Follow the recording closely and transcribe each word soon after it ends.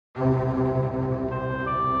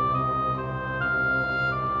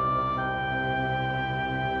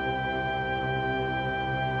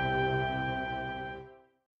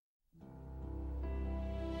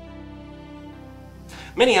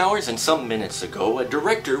Many hours and some minutes ago, a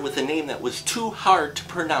director with a name that was too hard to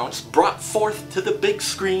pronounce brought forth to the big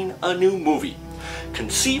screen a new movie,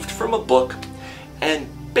 conceived from a book and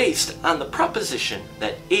based on the proposition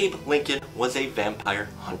that Abe Lincoln was a vampire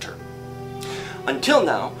hunter. Until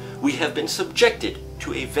now, we have been subjected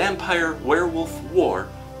to a vampire-werewolf war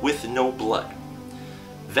with no blood.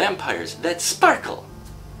 Vampires that sparkle.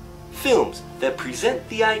 Films that present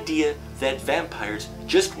the idea that vampires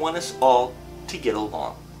just want us all to get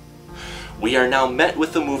along. We are now met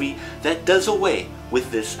with a movie that does away with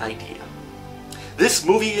this idea. This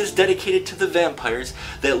movie is dedicated to the vampires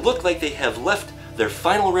that look like they have left their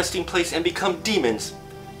final resting place and become demons,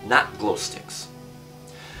 not glow sticks.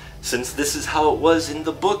 Since this is how it was in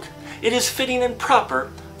the book, it is fitting and proper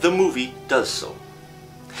the movie does so.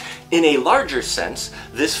 In a larger sense,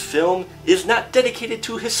 this film is not dedicated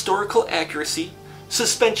to historical accuracy,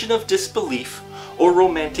 suspension of disbelief, or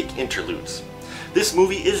romantic interludes. This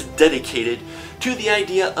movie is dedicated to the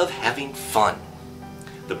idea of having fun.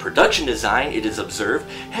 The production design, it is observed,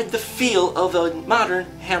 had the feel of a modern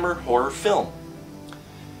Hammer horror film.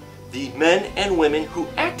 The men and women who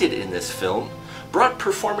acted in this film brought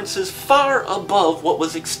performances far above what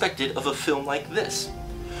was expected of a film like this.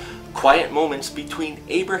 Quiet moments between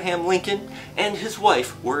Abraham Lincoln and his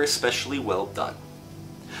wife were especially well done.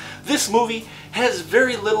 This movie has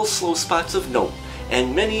very little slow spots of note,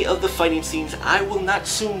 and many of the fighting scenes I will not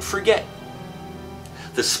soon forget.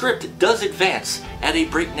 The script does advance at a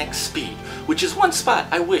breakneck speed, which is one spot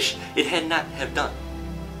I wish it had not have done.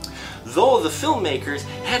 Though the filmmakers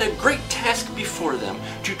had a great task before them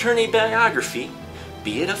to turn a biography,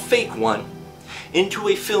 be it a fake one, into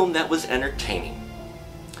a film that was entertaining.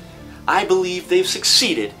 I believe they've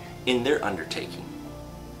succeeded in their undertaking.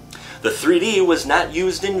 The 3D was not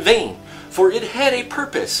used in vain, for it had a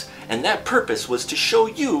purpose, and that purpose was to show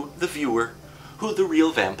you, the viewer, who the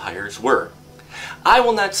real vampires were. I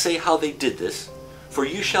will not say how they did this, for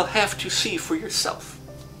you shall have to see for yourself.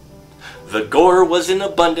 The gore was in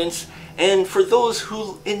abundance, and for those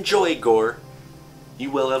who enjoy gore, you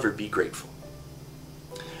will ever be grateful.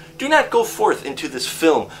 Do not go forth into this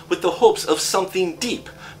film with the hopes of something deep,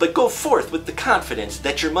 but go forth with the confidence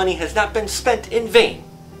that your money has not been spent in vain.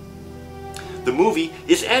 The movie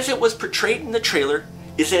is as it was portrayed in the trailer,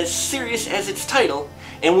 is as serious as its title,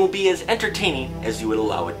 and will be as entertaining as you would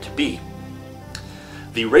allow it to be.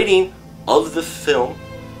 The rating of the film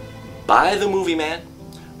by the movie man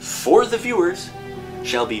for the viewers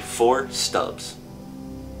shall be 4 stubs.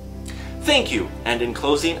 Thank you, and in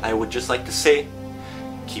closing I would just like to say,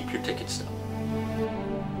 keep your ticket stubs.